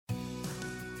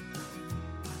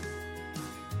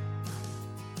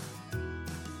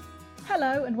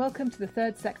Hello and welcome to the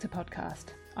Third Sector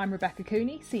podcast. I'm Rebecca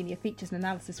Cooney, Senior Features and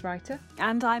Analysis Writer.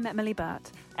 And I'm Emily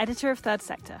Burt, Editor of Third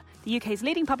Sector, the UK's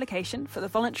leading publication for the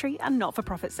voluntary and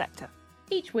not-for-profit sector.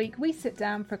 Each week we sit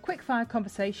down for a quick-fire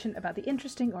conversation about the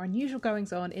interesting or unusual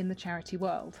goings-on in the charity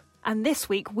world. And this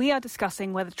week we are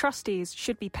discussing whether trustees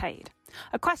should be paid.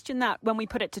 A question that, when we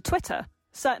put it to Twitter,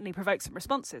 certainly provoked some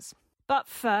responses. But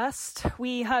first,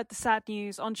 we heard the sad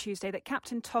news on Tuesday that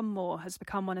Captain Tom Moore has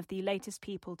become one of the latest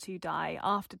people to die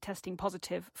after testing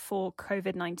positive for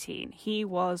COVID-19. He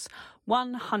was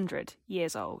 100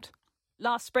 years old.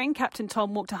 Last spring, Captain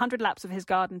Tom walked 100 laps of his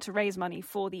garden to raise money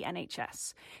for the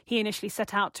NHS. He initially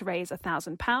set out to raise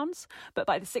 £1,000, but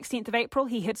by the 16th of April,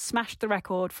 he had smashed the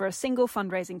record for a single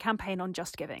fundraising campaign on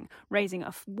Just Giving, raising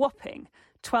a whopping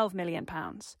 £12 million.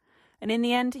 And in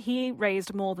the end, he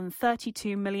raised more than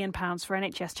 £32 million for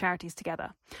NHS charities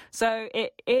together. So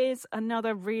it is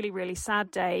another really, really sad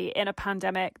day in a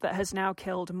pandemic that has now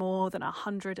killed more than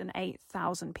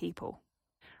 108,000 people.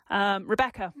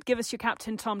 Rebecca, give us your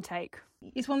Captain Tom take.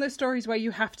 It's one of those stories where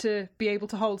you have to be able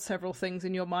to hold several things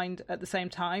in your mind at the same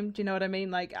time. Do you know what I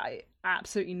mean?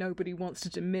 Absolutely nobody wants to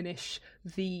diminish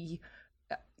the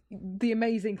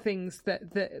amazing things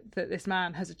that this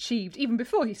man has achieved, even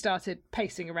before he started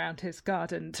pacing around his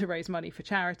garden to raise money for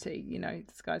charity. You know,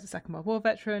 this guy's a Second World War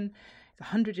veteran, he's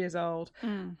 100 years old,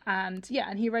 and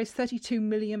he raised £32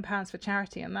 million for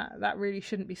charity, and that really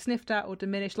shouldn't be sniffed at or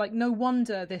diminished. Like, no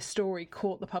wonder this story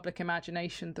caught the public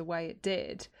imagination the way it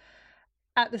did.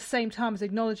 At the same time as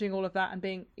acknowledging all of that and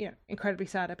being, incredibly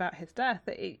sad about his death,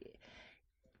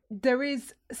 there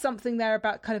is something there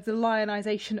about kind of the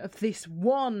lionisation of this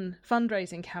one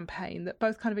fundraising campaign that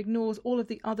both kind of ignores all of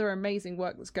the other amazing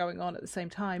work that's going on at the same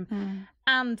time,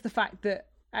 and the fact that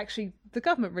actually the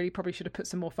government really probably should have put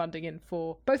some more funding in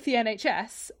for both the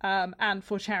NHS and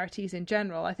for charities in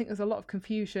general. I think there's a lot of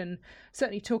confusion,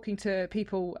 certainly talking to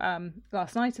people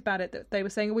last night about it, that they were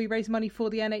saying, we raise money for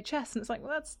the NHS, and it's like,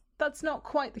 well, that's not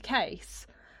quite the case.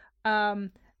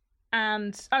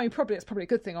 And I mean, it's probably a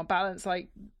good thing on balance. Like,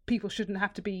 people shouldn't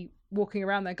have to be walking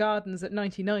around their gardens at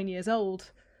 99 years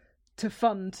old to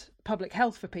fund public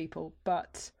health for people.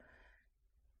 But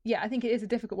yeah, I think it is a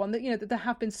difficult one that there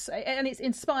have been, and it's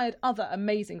inspired other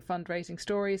amazing fundraising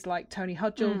stories like Tony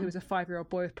Hudgell, who was a 5-year-old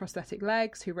boy with prosthetic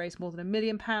legs, who raised more than £1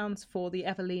 million for the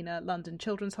Evelina London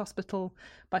Children's Hospital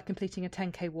by completing a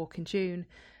 10k walk in June.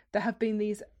 There have been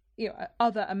these,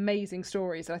 other amazing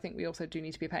stories that I think we also do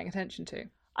need to be paying attention to.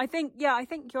 I think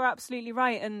you're absolutely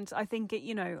right. And I think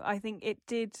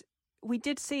we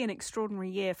did see an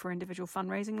extraordinary year for individual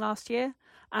fundraising last year.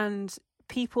 And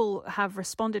people have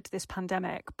responded to this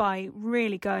pandemic by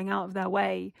really going out of their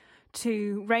way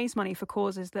to raise money for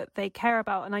causes that they care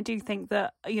about. And I do think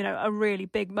that, a really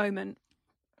big moment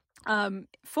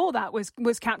for that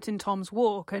was Captain Tom's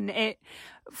walk. And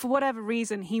for whatever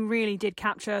reason, he really did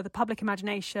capture the public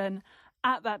imagination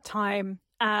at that time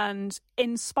and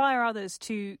inspire others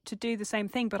to do the same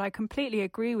thing. But I completely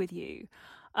agree with you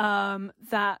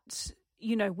that,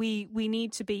 we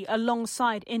need to be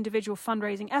alongside individual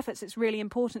fundraising efforts. It's really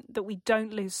important that we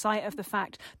don't lose sight of the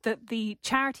fact that the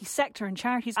charity sector and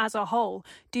charities as a whole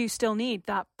do still need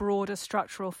that broader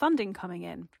structural funding coming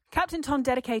in. Captain Tom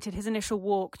dedicated his initial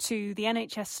walk to the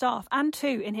NHS staff and to,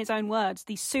 in his own words,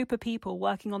 the super people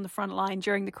working on the front line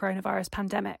during the coronavirus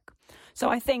pandemic. So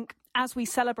I think as we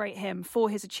celebrate him for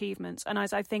his achievements, and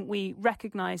as I think we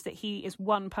recognise that he is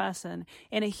one person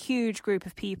in a huge group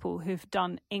of people who've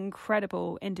done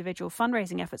incredible individual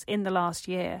fundraising efforts in the last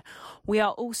year, we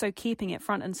are also keeping it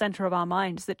front and centre of our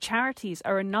minds that charities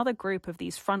are another group of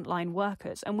these frontline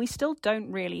workers, and we still don't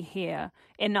really hear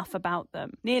enough about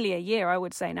them. Nearly a year, I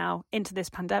would say now, into this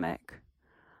pandemic.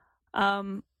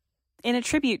 In a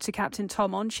tribute to Captain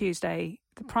Tom on Tuesday,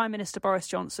 the Prime Minister Boris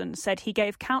Johnson said he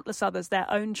gave countless others their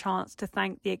own chance to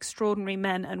thank the extraordinary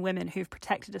men and women who've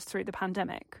protected us through the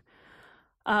pandemic.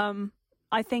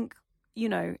 I think,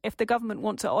 if the government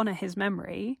want to honour his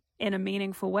memory in a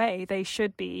meaningful way, they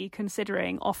should be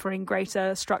considering offering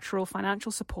greater structural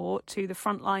financial support to the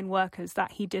frontline workers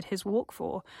that he did his walk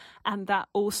for. And that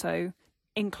also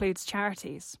includes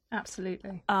charities.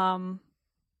 Absolutely.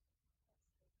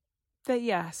 But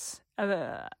yes,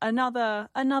 another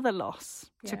loss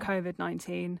to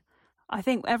COVID-19. I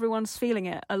think everyone's feeling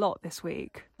it a lot this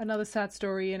week. Another sad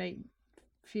story in a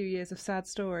few years of sad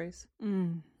stories.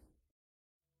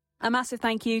 A massive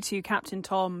thank you to Captain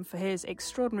Tom for his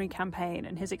extraordinary campaign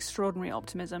and his extraordinary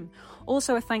optimism.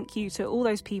 Also a thank you to all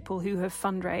those people who have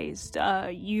fundraised.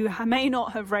 You may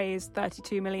not have raised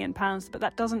 £32 million, but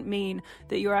that doesn't mean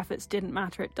that your efforts didn't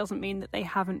matter. It doesn't mean that they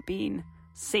haven't been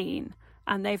seen.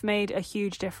 And they've made a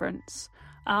huge difference.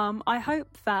 I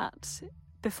hope that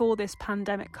before this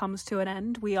pandemic comes to an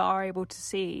end, we are able to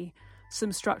see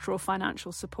some structural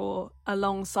financial support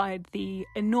alongside the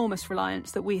enormous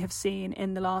reliance that we have seen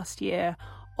in the last year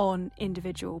on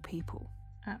individual people.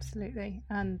 Absolutely.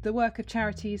 And the work of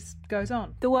charities goes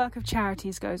on. The work of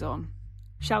charities goes on.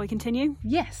 Shall we continue?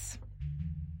 Yes.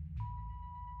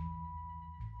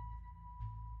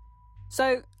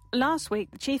 So, last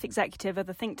week, the chief executive of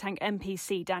the think tank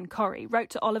MPC, Dan Corrie, wrote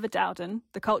to Oliver Dowden,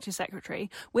 the culture secretary,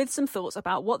 with some thoughts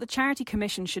about what the Charity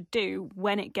Commission should do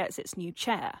when it gets its new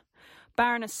chair.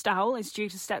 Baroness Stowell is due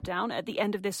to step down at the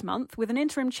end of this month, with an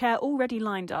interim chair already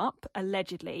lined up,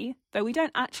 allegedly, though we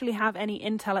don't actually have any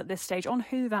intel at this stage on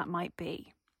who that might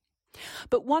be.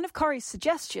 But one of Corrie's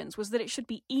suggestions was that it should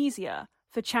be easier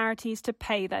for charities to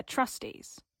pay their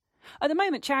trustees. At the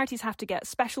moment, charities have to get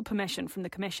special permission from the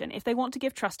Commission if they want to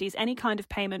give trustees any kind of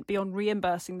payment beyond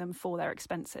reimbursing them for their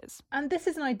expenses. And this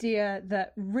is an idea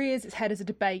that rears its head as a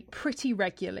debate pretty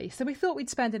regularly, so we thought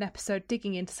we'd spend an episode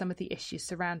digging into some of the issues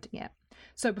surrounding it.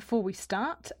 So before we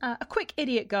start, a quick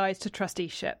idiot guide to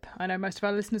trusteeship. I know most of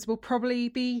our listeners will probably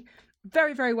be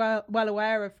very, very well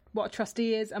aware of what a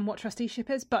trustee is and what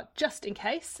trusteeship is, but just in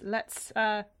case, let's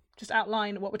just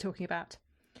outline what we're talking about.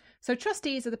 So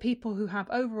trustees are the people who have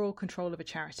overall control of a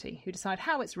charity, who decide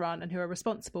how it's run and who are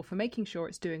responsible for making sure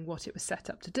it's doing what it was set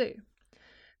up to do.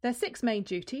 Their 6 main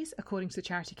duties, according to the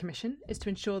Charity Commission, is to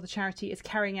ensure the charity is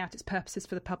carrying out its purposes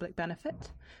for the public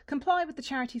benefit, comply with the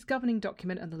charity's governing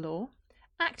document and the law,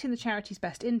 act in the charity's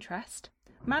best interest,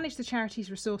 manage the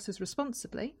charity's resources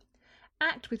responsibly,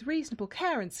 act with reasonable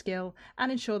care and skill,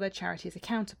 and ensure their charity is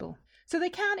accountable. So they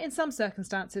can, in some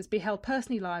circumstances, be held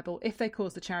personally liable if they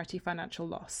cause the charity financial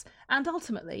loss. And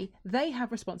ultimately, they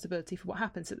have responsibility for what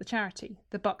happens at the charity.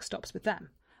 The buck stops with them.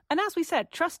 And as we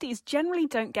said, trustees generally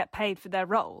don't get paid for their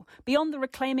role beyond the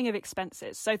reclaiming of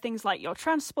expenses, so things like your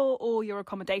transport or your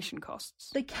accommodation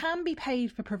costs. They can be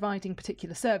paid for providing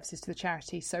particular services to the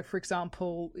charity. So, for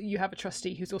example, you have a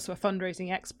trustee who's also a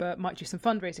fundraising expert, might do some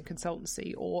fundraising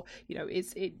consultancy, or,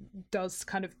 it does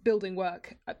kind of building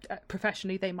work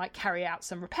professionally. They might carry out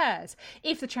some repairs.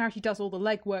 If the charity does all the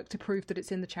legwork to prove that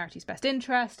it's in the charity's best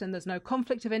interest and there's no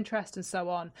conflict of interest and so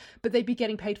on, but they'd be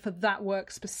getting paid for that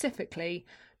work specifically,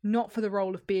 not for the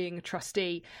role of being a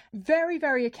trustee. Very,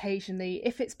 very occasionally,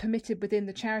 if it's permitted within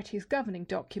the charity's governing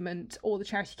document or the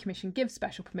Charity Commission gives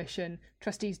special permission,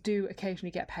 trustees do occasionally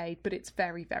get paid, but it's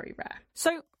very, very rare.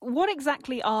 So what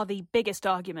exactly are the biggest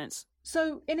arguments?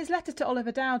 So in his letter to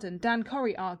Oliver Dowden, Dan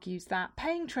Corrie argues that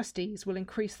paying trustees will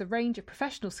increase the range of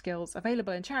professional skills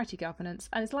available in charity governance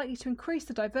and is likely to increase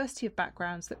the diversity of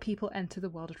backgrounds that people enter the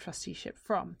world of trusteeship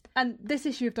from. And this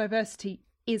issue of diversity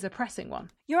is a pressing one.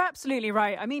 You're absolutely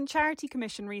right. I mean, Charity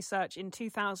Commission research in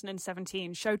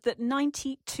 2017 showed that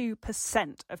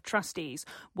 92% of trustees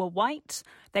were white,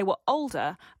 they were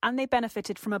older, and they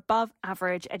benefited from above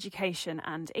average education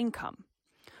and income.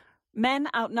 Men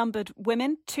outnumbered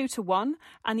women 2-1,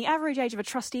 and the average age of a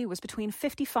trustee was between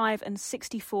 55 and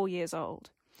 64 years old.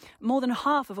 More than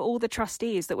half of all the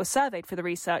trustees that were surveyed for the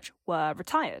research were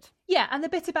retired. Yeah, and the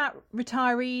bit about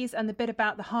retirees and the bit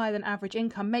about the higher than average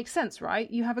income makes sense,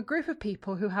 right? You have a group of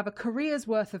people who have a career's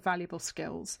worth of valuable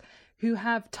skills, who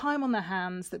have time on their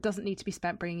hands that doesn't need to be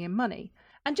spent bringing in money.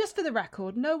 And just for the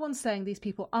record, no one's saying these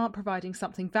people aren't providing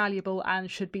something valuable and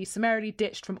should be summarily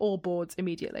ditched from all boards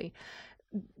immediately.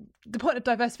 The point of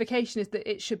diversification is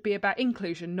that it should be about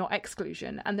inclusion, not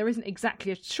exclusion, and there isn't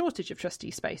exactly a shortage of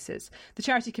trustee spaces. The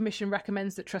Charity Commission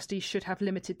recommends that trustees should have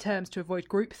limited terms to avoid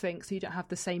groupthink, so you don't have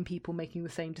the same people making the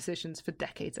same decisions for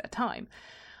decades at a time.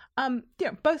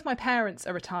 Both my parents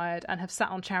are retired and have sat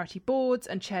on charity boards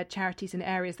and chaired charities in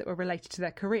areas that were related to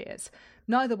their careers.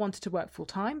 Neither wanted to work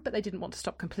full-time, but they didn't want to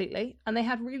stop completely, and they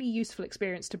had really useful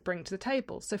experience to bring to the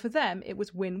table. So for them, it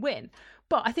was win-win.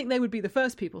 But I think they would be the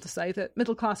first people to say that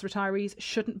middle-class retirees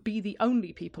shouldn't be the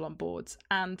only people on boards,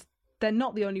 and they're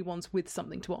not the only ones with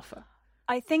something to offer.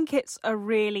 I think it's a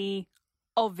really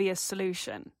obvious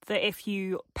solution that if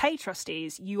you pay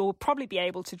trustees, you will probably be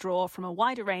able to draw from a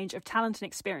wider range of talent and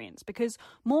experience because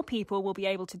more people will be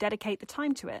able to dedicate the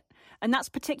time to it. And that's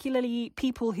particularly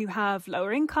people who have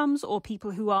lower incomes or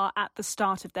people who are at the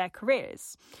start of their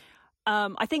careers.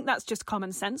 I think that's just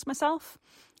common sense myself.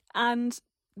 And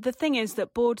the thing is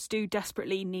that boards do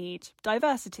desperately need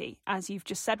diversity, as you've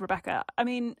just said, Rebecca. I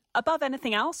mean, above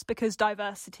anything else, because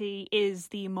diversity is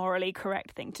the morally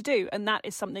correct thing to do. And that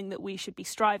is something that we should be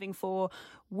striving for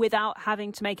without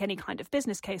having to make any kind of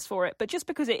business case for it, but just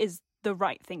because it is the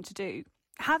right thing to do.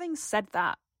 Having said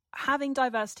that, having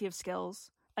diversity of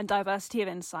skills, and diversity of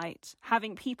insight,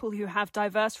 having people who have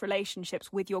diverse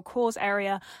relationships with your cause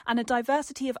area, and a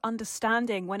diversity of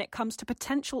understanding when it comes to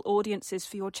potential audiences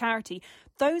for your charity,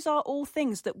 those are all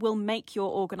things that will make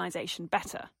your organisation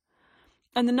better.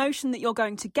 And the notion that you're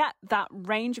going to get that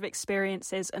range of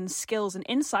experiences and skills and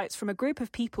insights from a group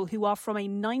of people who are from a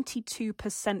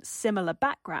 92% similar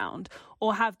background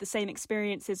or have the same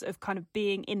experiences of kind of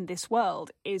being in this world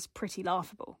is pretty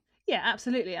laughable. Yeah,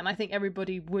 absolutely. And I think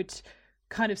everybody would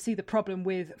kind of see the problem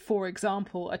with, for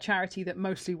example, a charity that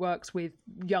mostly works with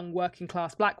young working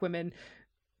class black women,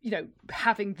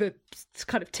 having the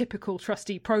kind of typical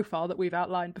trustee profile that we've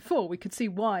outlined before. We could see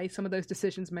why some of those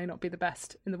decisions may not be the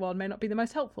best in the world, may not be the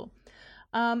most helpful.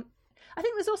 I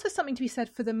think there's also something to be said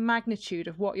for the magnitude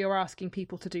of what you're asking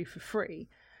people to do for free.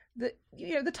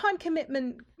 The time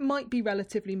commitment might be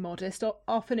relatively modest.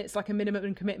 Often it's like a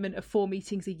minimum commitment of 4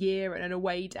 meetings a year and an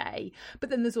away day. But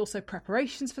then there's also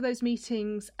preparations for those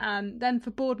meetings. And then for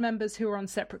board members who are on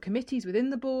separate committees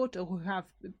within the board or who have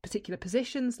particular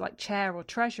positions like chair or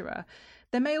treasurer,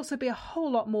 there may also be a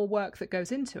whole lot more work that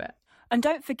goes into it. And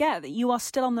don't forget that you are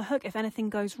still on the hook if anything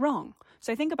goes wrong.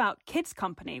 So think about Kids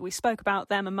Company. We spoke about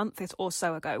them a month or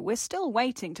so ago. We're still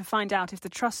waiting to find out if the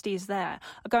trustees there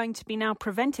are going to be now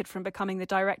prevented from becoming the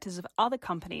directors of other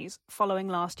companies following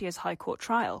last year's High Court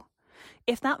trial.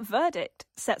 If that verdict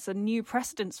sets a new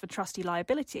precedence for trustee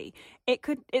liability,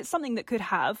 it's something that could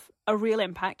have a real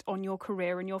impact on your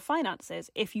career and your finances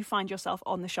if you find yourself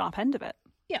on the sharp end of it.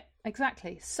 Yeah,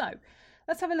 exactly. So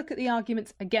let's have a look at the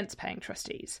arguments against paying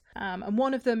trustees. And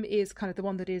one of them is kind of the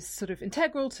one that is sort of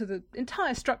integral to the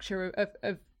entire structure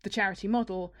of the charity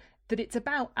model, that it's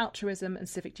about altruism and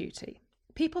civic duty.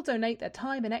 People donate their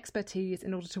time and expertise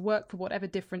in order to work for whatever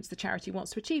difference the charity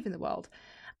wants to achieve in the world.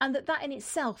 And that in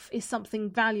itself is something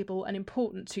valuable and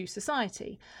important to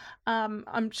society.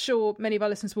 I'm sure many of our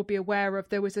listeners will be aware of,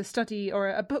 there was a study or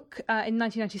a book in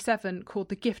 1997 called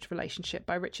The Gift Relationship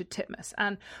by Richard Titmuss.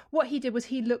 And what he did was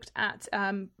he looked at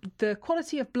the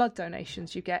quality of blood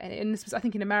donations you get, and this was, I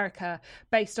think, in America,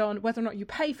 based on whether or not you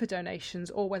pay for donations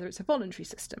or whether it's a voluntary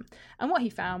system. And what he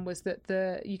found was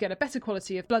that you get a better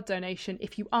quality of blood donation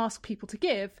if you ask people to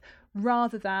give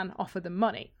rather than offer them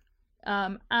money.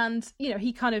 And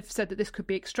he kind of said that this could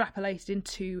be extrapolated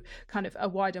into kind of a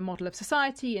wider model of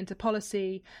society, into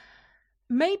policy.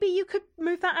 Maybe you could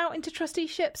move that out into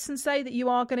trusteeships and say that you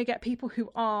are going to get people who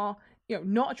are,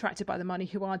 not attracted by the money,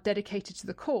 who are dedicated to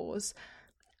the cause.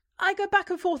 I go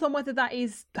back and forth on whether that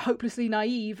is hopelessly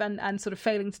naive and sort of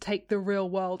failing to take the real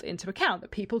world into account, that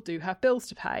people do have bills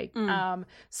to pay.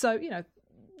 So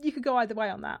you could go either way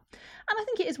on that. And I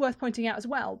think it is worth pointing out as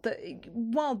well that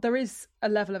while there is a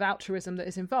level of altruism that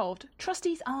is involved,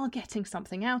 trustees are getting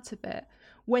something out of it,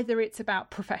 whether it's about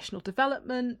professional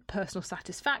development, personal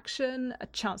satisfaction, a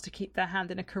chance to keep their hand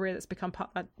in a career that's become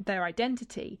part of their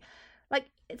identity.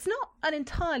 Like, it's not an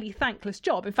entirely thankless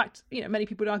job. In fact, many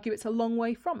people would argue it's a long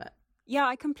way from it. Yeah,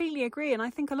 I completely agree. And I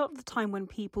think a lot of the time when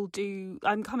people do,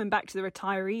 I'm coming back to the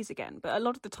retirees again, but a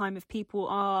lot of the time if people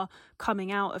are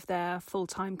coming out of their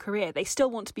full-time career, they still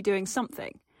want to be doing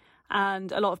something.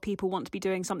 And a lot of people want to be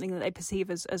doing something that they perceive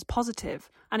as positive.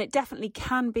 And it definitely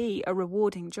can be a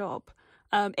rewarding job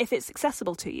if it's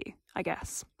accessible to you, I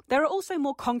guess. There are also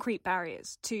more concrete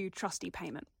barriers to trustee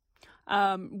payment.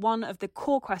 One of the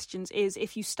core questions is,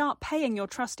 if you start paying your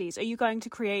trustees, are you going to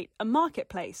create a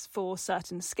marketplace for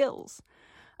certain skills?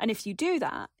 And if you do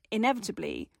that,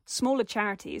 inevitably, smaller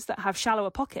charities that have shallower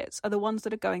pockets are the ones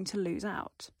that are going to lose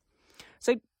out.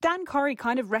 So Dan Corrie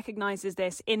kind of recognises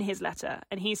this in his letter,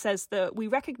 and he says that we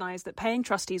recognise that paying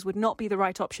trustees would not be the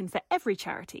right option for every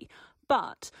charity,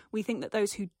 but we think that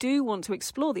those who do want to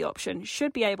explore the option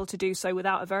should be able to do so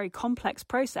without a very complex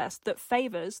process that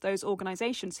favours those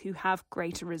organisations who have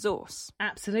greater resource.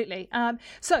 Absolutely.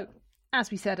 So,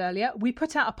 as we said earlier, we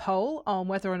put out a poll on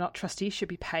whether or not trustees should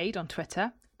be paid on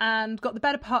Twitter, and got the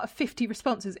better part of 50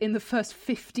 responses in the first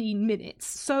 15 minutes.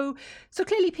 So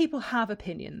clearly people have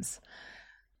opinions.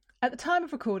 At the time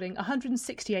of recording,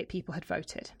 168 people had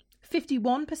voted.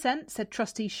 51% said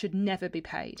trustees should never be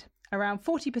paid. Around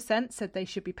 40% said they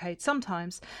should be paid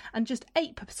sometimes, and just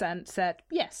 8% said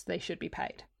yes, they should be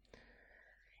paid.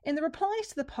 In the replies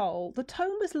to the poll, the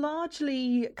tone was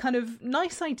largely kind of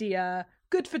nice idea,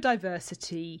 good for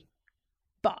diversity,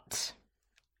 but.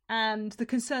 And the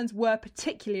concerns were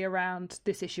particularly around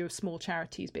this issue of small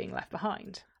charities being left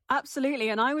behind. Absolutely,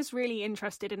 and I was really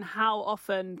interested in how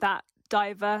often that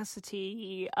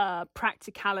diversity,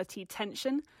 practicality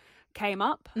tension came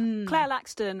up. Claire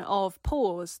Laxton of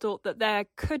Pause thought that there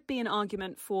could be an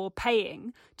argument for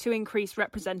paying to increase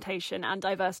representation and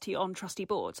diversity on trustee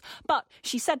boards. But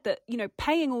she said that,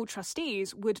 paying all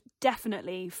trustees would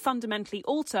definitely fundamentally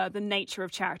alter the nature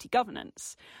of charity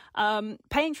governance.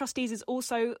 Paying trustees is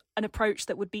also an approach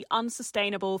that would be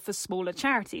unsustainable for smaller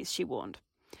charities, she warned.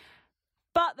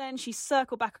 But then she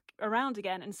circled back around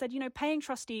again and said, paying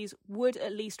trustees would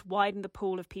at least widen the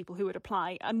pool of people who would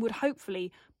apply and would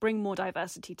hopefully bring more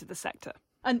diversity to the sector.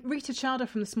 And Rita Chowder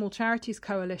from the Small Charities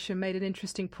Coalition made an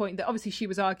interesting point that obviously she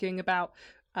was arguing about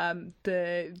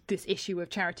this issue of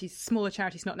smaller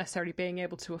charities not necessarily being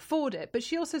able to afford it. But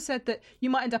she also said that you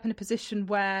might end up in a position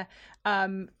where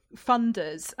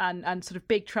funders and sort of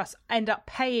big trusts end up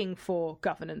paying for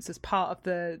governance as part of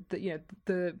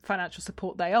the financial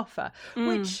support they offer,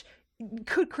 which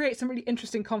could create some really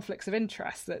interesting conflicts of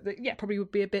interest that probably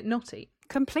would be a bit knotty.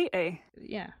 Completely.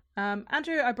 Yeah.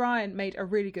 Andrew O'Brien made a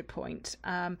really good point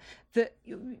that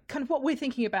kind of what we're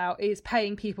thinking about is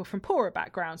paying people from poorer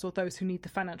backgrounds or those who need the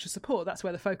financial support. That's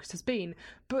where the focus has been.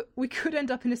 But we could end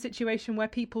up in a situation where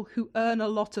people who earn a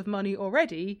lot of money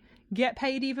already get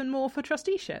paid even more for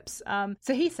trusteeships.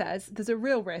 So he says there's a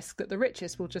real risk that the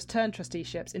richest will just turn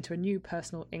trusteeships into a new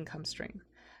personal income stream.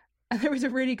 And there is a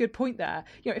really good point there.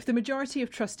 If the majority of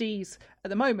trustees at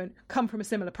the moment come from a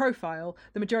similar profile,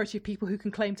 the majority of people who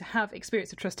can claim to have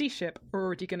experience of trusteeship are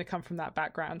already going to come from that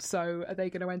background. So are they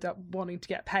going to end up wanting to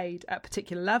get paid at a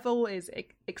particular level? Is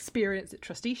experience at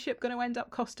trusteeship going to end up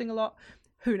costing a lot?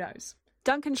 Who knows?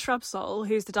 Duncan Shrubsole,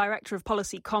 who's the Director of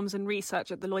Policy, Comms and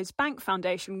Research at the Lloyds Bank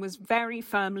Foundation, was very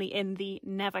firmly in the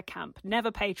never camp.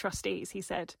 Never pay trustees, he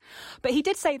said. But he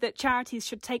did say that charities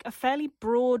should take a fairly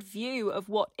broad view of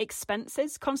what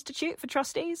expenses constitute for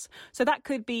trustees. So that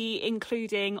could be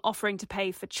including offering to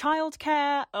pay for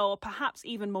childcare or perhaps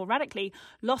even more radically,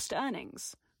 lost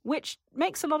earnings, which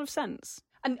makes a lot of sense.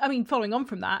 And I mean, following on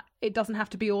from that, it doesn't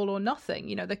have to be all or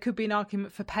nothing. There could be an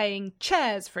argument for paying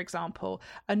chairs, for example,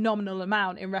 a nominal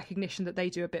amount in recognition that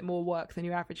they do a bit more work than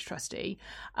your average trustee.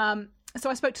 So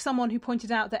I spoke to someone who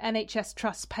pointed out that NHS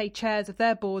trusts pay chairs of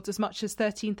their boards as much as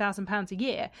 £13,000 a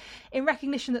year in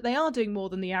recognition that they are doing more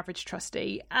than the average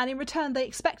trustee. And in return, they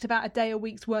expect about a day a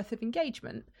week's worth of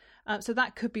engagement. So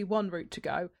that could be one route to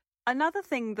go. Another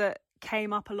thing that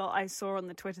came up a lot I saw on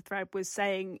the Twitter thread was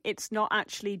saying it's not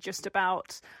actually just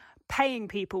about paying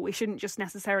people. We shouldn't just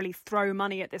necessarily throw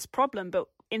money at this problem, but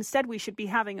instead we should be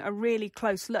having a really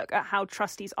close look at how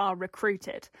trustees are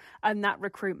recruited and that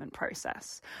recruitment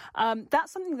process.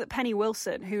 That's something that Penny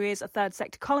Wilson, who is a third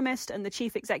sector columnist and the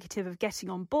chief executive of Getting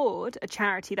On Board, a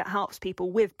charity that helps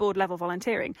people with board level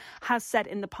volunteering, has said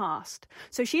in the past.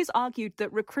 So she's argued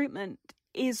that recruitment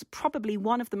is probably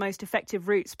one of the most effective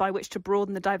routes by which to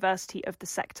broaden the diversity of the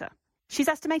sector. She's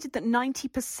estimated that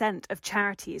 90% of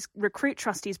charities recruit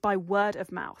trustees by word of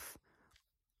mouth.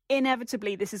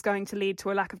 Inevitably, this is going to lead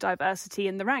to a lack of diversity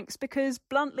in the ranks because,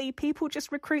 bluntly, people just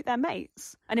recruit their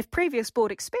mates. And if previous board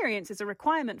experience is a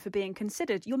requirement for being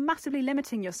considered, you're massively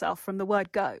limiting yourself from the word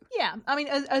go. Yeah, I mean,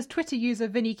 as Twitter user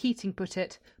Vinnie Keating put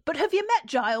it, but have you met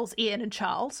Giles, Ian and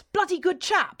Charles? Bloody good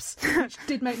chaps! Which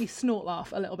did make me snort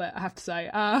laugh a little bit, I have to say.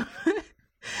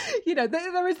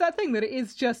 There is that thing that it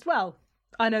is just, well,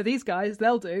 I know these guys,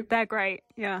 they'll do. They're great,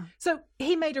 yeah. So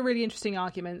he made a really interesting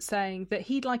argument saying that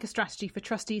he'd like a strategy for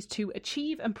trustees to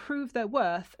achieve and prove their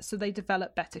worth so they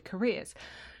develop better careers.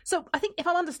 So I think if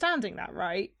I'm understanding that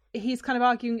right, he's kind of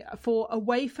arguing for a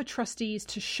way for trustees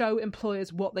to show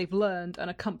employers what they've learned and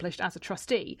accomplished as a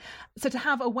trustee. So to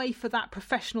have a way for that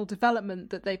professional development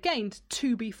that they've gained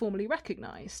to be formally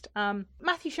recognised.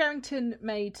 Matthew Sherrington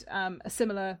made a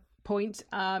similar point.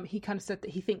 He kind of said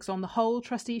that he thinks on the whole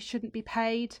trustees shouldn't be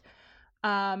paid,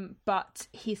 but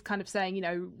he's kind of saying,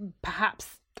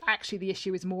 perhaps actually the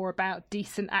issue is more about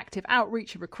decent active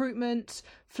outreach and recruitment,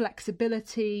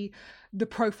 flexibility. The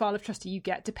profile of trustee you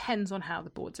get depends on how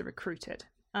the boards are recruited.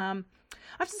 I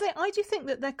have to say, I do think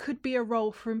that there could be a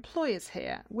role for employers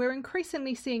here. We're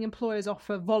increasingly seeing employers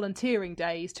offer volunteering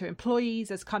days to employees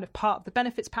as kind of part of the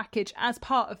benefits package, as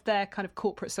part of their kind of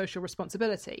corporate social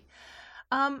responsibility.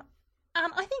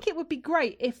 And I think it would be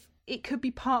great if it could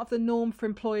be part of the norm for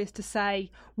employers to say,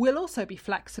 we'll also be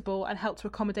flexible and help to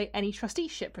accommodate any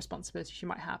trusteeship responsibilities you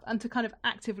might have, and to kind of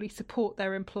actively support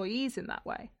their employees in that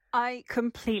way. I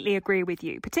completely agree with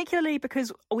you, particularly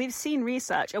because we've seen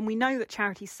research and we know that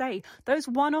charities say those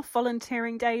one-off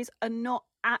volunteering days are not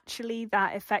actually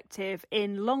that effective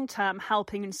in long-term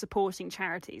helping and supporting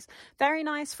charities. Very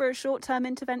nice for a short-term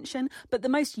intervention, but the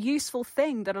most useful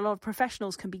thing that a lot of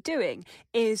professionals can be doing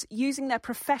is using their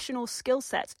professional skill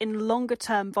sets in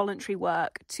longer-term voluntary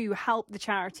work to help the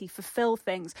charity fulfill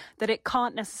things that it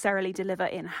can't necessarily deliver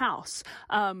in-house,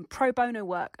 pro bono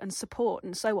work and support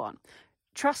and so on.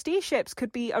 Trusteeships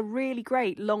could be a really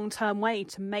great long-term way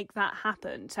to make that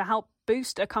happen, to help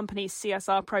boost a company's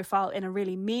CSR profile in a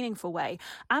really meaningful way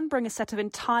and bring a set of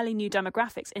entirely new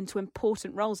demographics into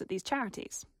important roles at these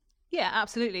charities. Yeah,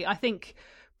 absolutely. I think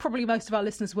probably most of our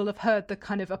listeners will have heard the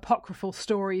kind of apocryphal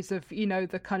stories of,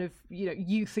 the kind of,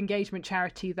 youth engagement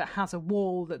charity that has a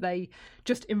wall that they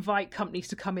just invite companies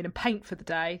to come in and paint for the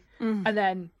day. And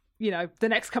then the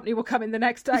next company will come in the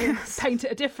next day and paint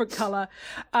it a different colour.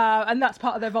 And that's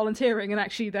part of their volunteering. And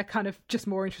actually, they're kind of just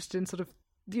more interested in sort of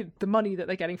the money that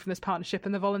they're getting from this partnership,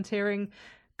 and the volunteering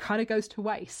kind of goes to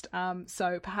waste.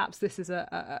 So perhaps this is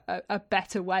a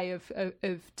better way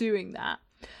of doing that.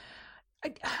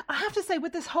 I have to say,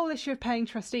 with this whole issue of paying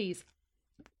trustees,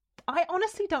 I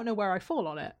honestly don't know where I fall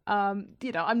on it.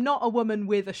 I'm not a woman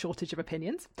with a shortage of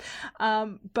opinions,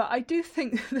 but I do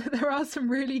think that there are some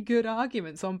really good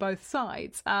arguments on both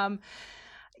sides.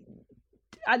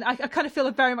 And I kind of feel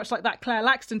very much like that Claire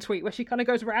Laxton tweet where she kind of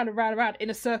goes round and round and round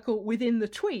in a circle within the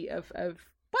tweet of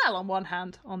well, on one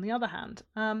hand, on the other hand.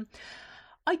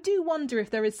 I do wonder if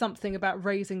there is something about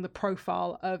raising the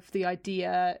profile of the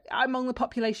idea among the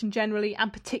population generally,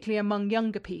 and particularly among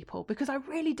younger people, because I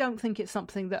really don't think it's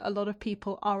something that a lot of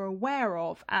people are aware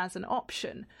of as an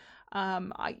option.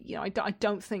 I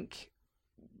don't think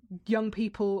young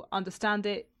people understand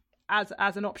it as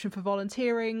an option for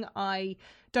volunteering. I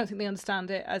don't think they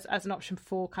understand it as an option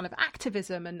for kind of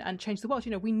activism and change the world.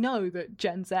 We know that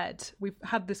Gen Z, we've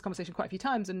had this conversation quite a few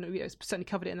times, and certainly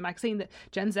covered it in the magazine, that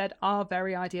Gen Z are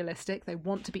very idealistic. They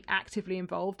want to be actively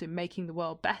involved in making the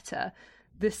world better.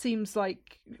 This seems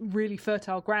like really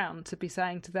fertile ground to be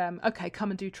saying to them, okay, come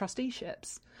and do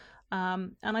trusteeships.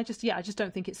 And I just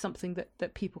don't think it's something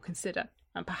that people consider.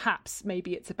 And perhaps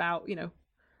maybe it's about,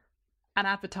 an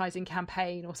advertising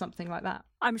campaign or something like that.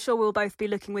 I'm sure we'll both be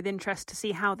looking with interest to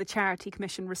see how the Charity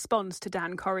Commission responds to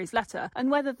Dan Correy's letter,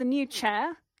 and whether the new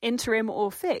chair, interim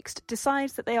or fixed,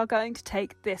 decides that they are going to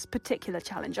take this particular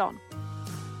challenge on.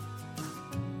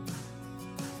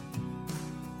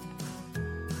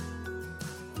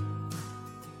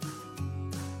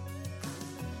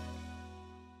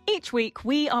 Each week,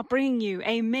 we are bringing you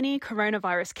a mini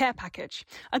coronavirus care package,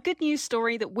 a good news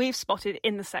story that we've spotted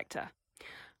in the sector.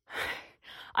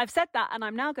 I've said that, and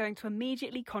I'm now going to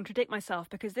immediately contradict myself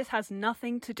because this has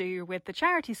nothing to do with the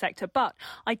charity sector, but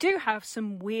I do have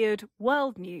some weird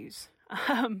world news.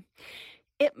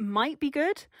 It might be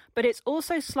good, but it's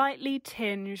also slightly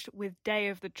tinged with Day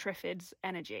of the Triffids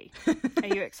energy. Are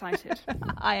you excited?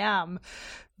 I am.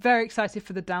 Very excited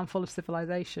for the downfall of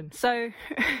civilization. So,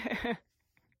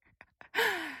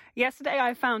 yesterday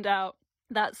I found out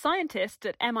that scientists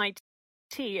at MIT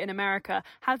in America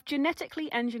have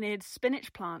genetically engineered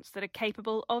spinach plants that are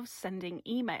capable of sending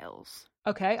emails.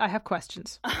 Okay, I have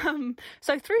questions.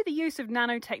 So through the use of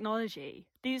nanotechnology,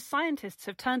 these scientists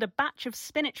have turned a batch of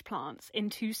spinach plants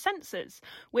into sensors,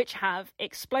 which have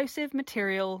explosive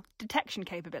material detection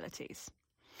capabilities.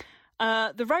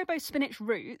 The robo-spinach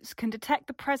roots can detect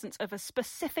the presence of a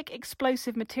specific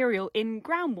explosive material in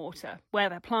groundwater where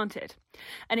they're planted.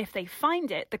 And if they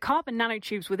find it, the carbon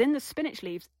nanotubes within the spinach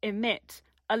leaves emit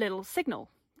a little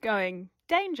signal going,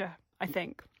 danger, I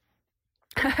think.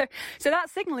 So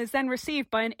that signal is then received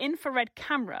by an infrared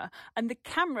camera, and the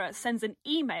camera sends an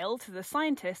email to the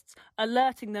scientists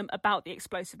alerting them about the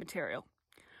explosive material.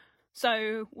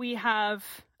 So we have,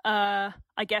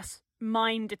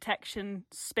 mine detection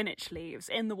spinach leaves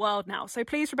in the world now. So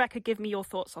please, Rebecca, give me your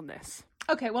thoughts on this.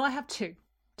 Okay, well, I have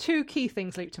two key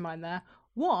things leap to mind there.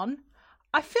 One,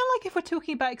 I feel like if we're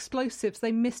talking about explosives,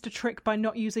 they missed a trick by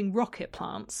not using rocket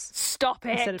plants. Stop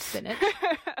it! Instead of spinach.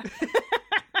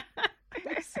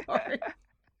 Sorry.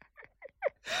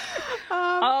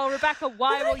 Rebecca,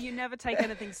 why will you never take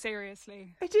anything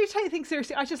seriously? I do take things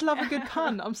seriously. I just love a good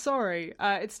pun. I'm sorry.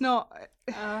 It's not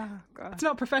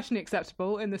professionally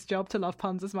acceptable in this job to love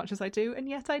puns as much as I do, and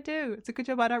yet I do. It's a good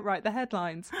job I don't write the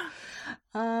headlines.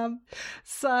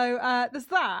 So there's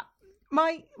that.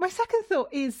 My second thought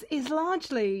is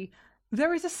largely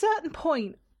there is a certain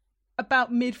point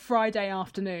about mid-Friday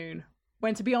afternoon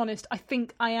when, to be honest, I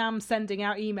think I am sending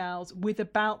out emails with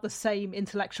about the same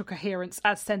intellectual coherence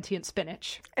as sentient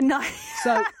spinach. No.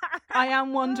 So I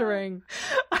am wondering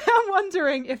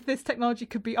if this technology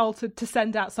could be altered to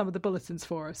send out some of the bulletins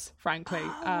for us, frankly.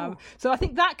 So I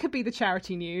think that could be the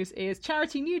charity news, is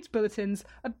charity news bulletins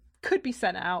could be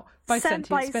sent out by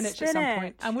sentient spinach at some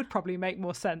point, and would probably make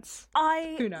more sense.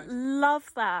 Who knows?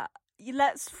 Love that.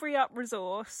 Let's free up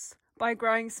resource by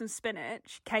growing some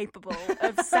spinach capable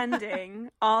of sending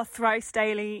our thrice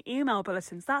daily email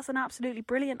bulletins. That's an absolutely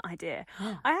brilliant idea.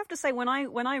 Yeah. I have to say, when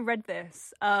I read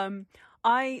this,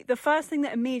 the first thing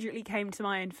that immediately came to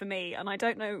mind for me, and I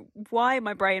don't know why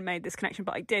my brain made this connection,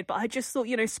 but I did, but I just thought,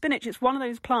 spinach, it's one of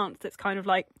those plants that's kind of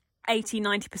like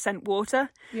 80-90%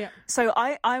 water. Yeah. So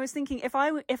I was thinking, if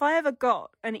I ever got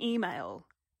an email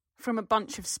from a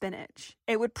bunch of spinach,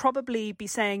 it would probably be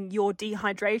saying, "You're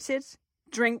dehydrated.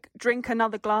 Drink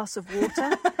another glass of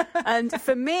water." And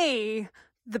for me,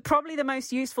 probably the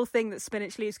most useful thing that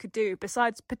spinach leaves could do,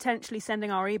 besides potentially sending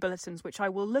our e-bulletins, which I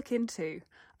will look into,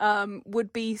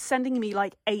 would be sending me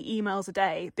like 8 emails a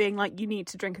day, being like, "You need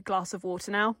to drink a glass of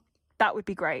water now." That would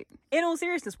be great. In all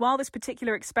seriousness, while this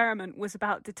particular experiment was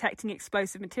about detecting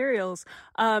explosive materials,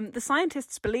 the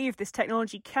scientists believe this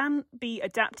technology can be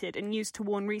adapted and used to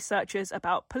warn researchers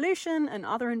about pollution and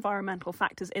other environmental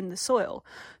factors in the soil.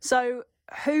 So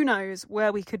who knows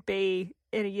where we could be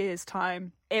in a year's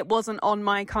time. It wasn't on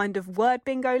my kind of word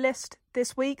bingo list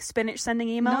this week, spinach sending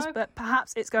emails, but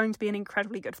perhaps it's going to be an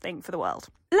incredibly good thing for the world.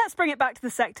 Let's bring it back to the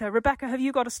sector. Rebecca, have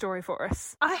you got a story for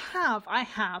us? I have.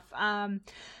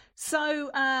 So,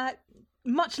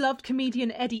 much-loved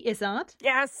comedian Eddie Izzard.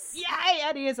 Yes! Yay,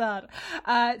 Eddie Izzard!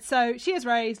 So, she has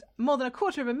raised more than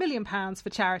 £250,000 for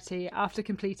charity after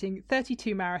completing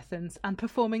 32 marathons and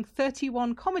performing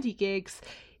 31 comedy gigs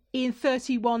in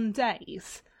 31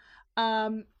 days.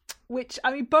 Which,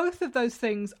 I mean, both of those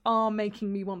things are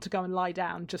making me want to go and lie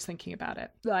down just thinking about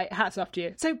it. Like, hats off to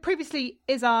you. So, previously,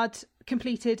 Izzard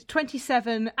completed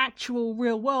 27 actual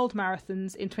real-world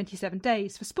marathons in 27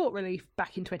 days for Sport Relief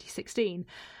back in 2016.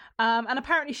 And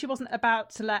apparently she wasn't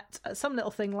about to let some little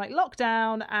thing like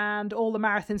lockdown and all the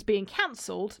marathons being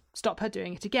cancelled stop her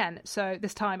doing it again. So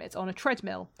this time it's on a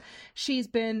treadmill. She's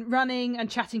been running and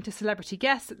chatting to celebrity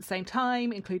guests at the same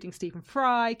time, including Stephen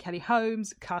Fry, Kelly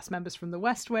Holmes, cast members from The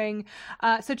West Wing.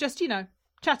 So just,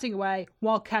 chatting away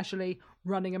while casually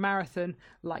running a marathon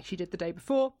like she did the day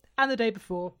before and the day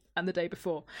before and the day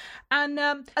before. And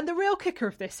the real kicker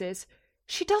of this is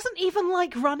she doesn't even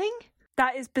like running.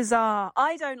 That is bizarre.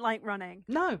 I don't like running.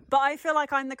 No. But I feel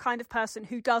like I'm the kind of person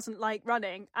who doesn't like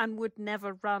running and would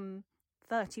never run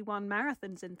 31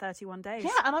 marathons in 31 days.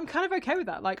 Yeah, and I'm kind of okay with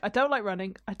that. Like, I don't like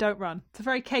running. I don't run. It's a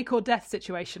very cake or death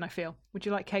situation, I feel. Would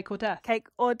you like cake or death? Cake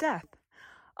or death.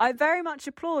 I very much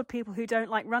applaud people who don't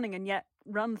like running and yet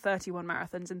run 31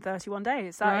 marathons in 31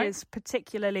 days. That is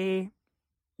particularly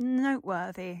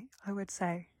noteworthy, I would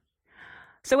say.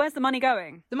 So where's the money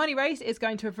going? The money raised is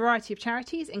going to a variety of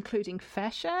charities, including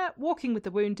Fair Share, Walking with the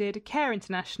Wounded, Care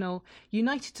International,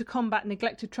 United to Combat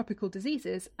Neglected Tropical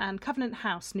Diseases, and Covenant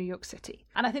House, New York City.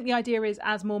 And I think the idea is,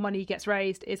 as more money gets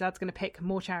raised, Izzard's going to pick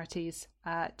more charities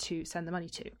to send the money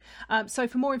to. So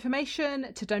for more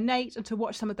information, to donate, and to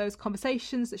watch some of those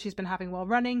conversations that she's been having while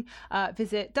running,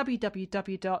 visit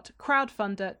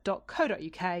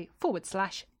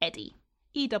www.crowdfunder.co.uk/Eddie.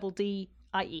 EDDIE.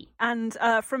 And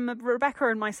from Rebecca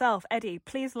and myself, Eddie,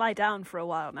 please lie down for a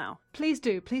while now. Please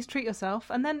do. Please treat yourself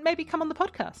and then maybe come on the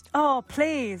podcast. Oh,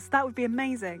 please. That would be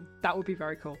amazing. That would be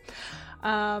very cool.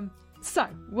 So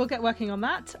we'll get working on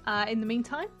that. In the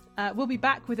meantime, we'll be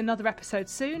back with another episode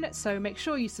soon. So make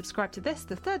sure you subscribe to this,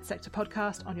 the Third Sector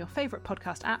podcast, on your favourite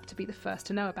podcast app to be the first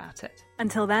to know about it.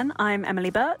 Until then, I'm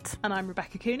Emily Burt. And I'm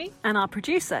Rebecca Cooney. And our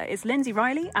producer is Lindsay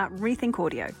Riley at Rethink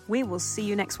Audio. We will see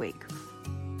you next week.